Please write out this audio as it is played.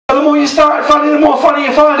the more you start it funny, the more funny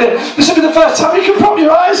you find it. This will be the first time you can pop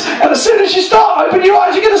your eyes, and as soon as you start open your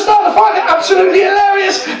eyes, you're going to start to find it absolutely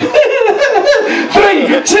hilarious. 3, 2,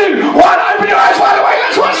 1, open your eyes wide awake,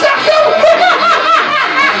 let's watch that film!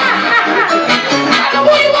 And the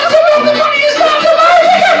more you watch the film, the funnier you start to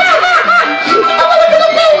make. Have a look at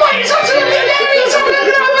the film, mate, it's absolutely hilarious. Have a look at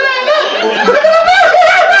it over there, look. Look at the film.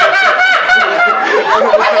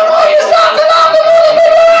 And the more you start to laugh, the more the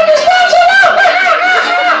people around you start to laugh.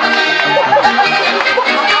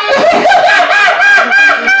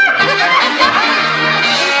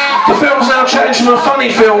 The film's now changed from a funny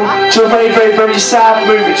film to a very, very, very sad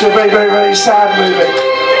movie, to a very, very, very sad movie.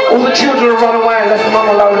 All the children have run away and left the mum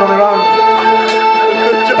alone on her own.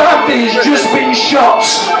 Bambi has just been shot.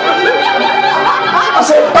 I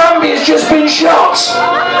said Bambi has just been shot.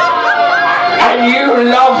 And you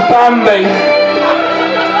love Bambi.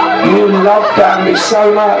 You love Bambi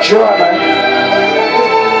so much. You're right, mate.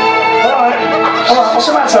 Alright. Alright, what's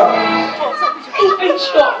the matter? He's been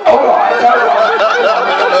shot. Alright, alright.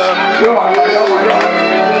 You're right, mate. You're right.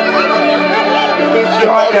 You're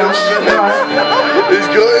right, girls. You're right. He's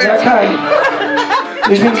good. Okay.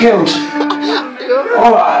 He's been killed.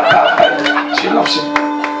 Alright, she loves him.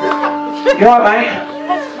 You alright, mate?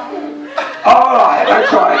 Alright, don't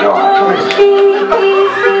cry. You're alright,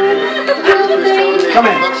 come in. Come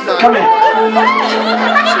in, come in.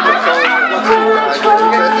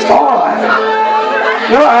 Alright.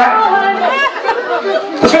 You alright?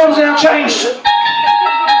 The film's now changed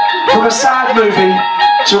from a sad movie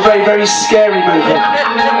to a very, very scary movie.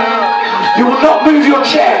 You will not move your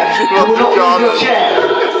chair. You will not move your chair.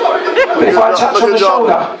 But if I touch on the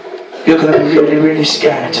shoulder, you're going to be really, really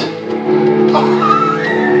scared.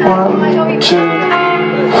 1,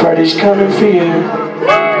 2, Freddy's coming for you.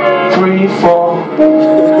 3, 4,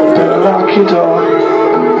 better lock your door.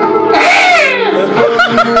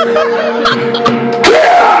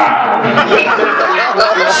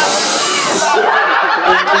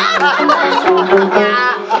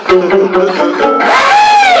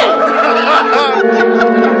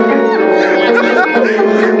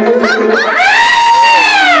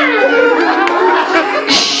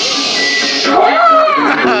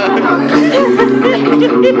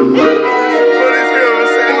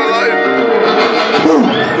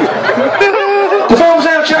 The film's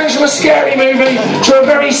now changed from a scary movie to a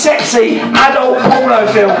very sexy adult porno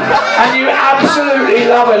film, and you absolutely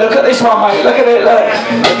love it. Look at this one, mate. Look at it. Look.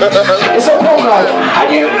 It's a porno,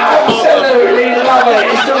 and you absolutely love it.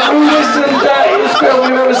 It's the rudest and dirtiest film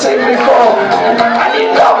you've ever seen before, and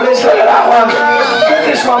you love this. Look at that one. Look at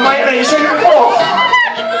this one, mate. Have you seen it before?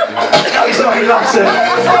 No, he's not. He loves it.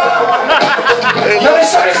 Now there's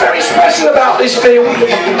something very special about this film.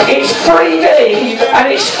 It's 3D and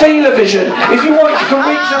it's feeler vision. If you want, you can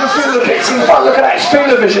reach down and feel the bits in front. Look at that, it's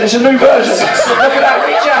feeler vision. It's a new version. Look at that,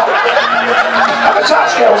 reach out. Have a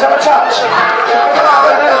touch, girls, have a touch.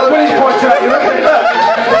 Willie's pointing at you, look at it, look.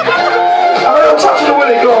 Have a little touch of the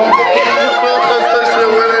Willie, go on.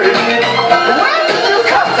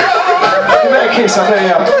 You better kiss, I dare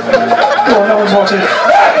you. Go on, no one's watching. Look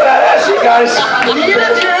at that, that's it, guys.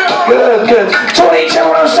 Good, good. To each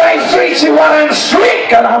everyone on stage, 3, 2, 1, and sleep.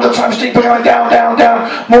 Going 100 times deeper, going down, down, down.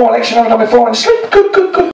 More election I've done before, and sleep. Good, good, good.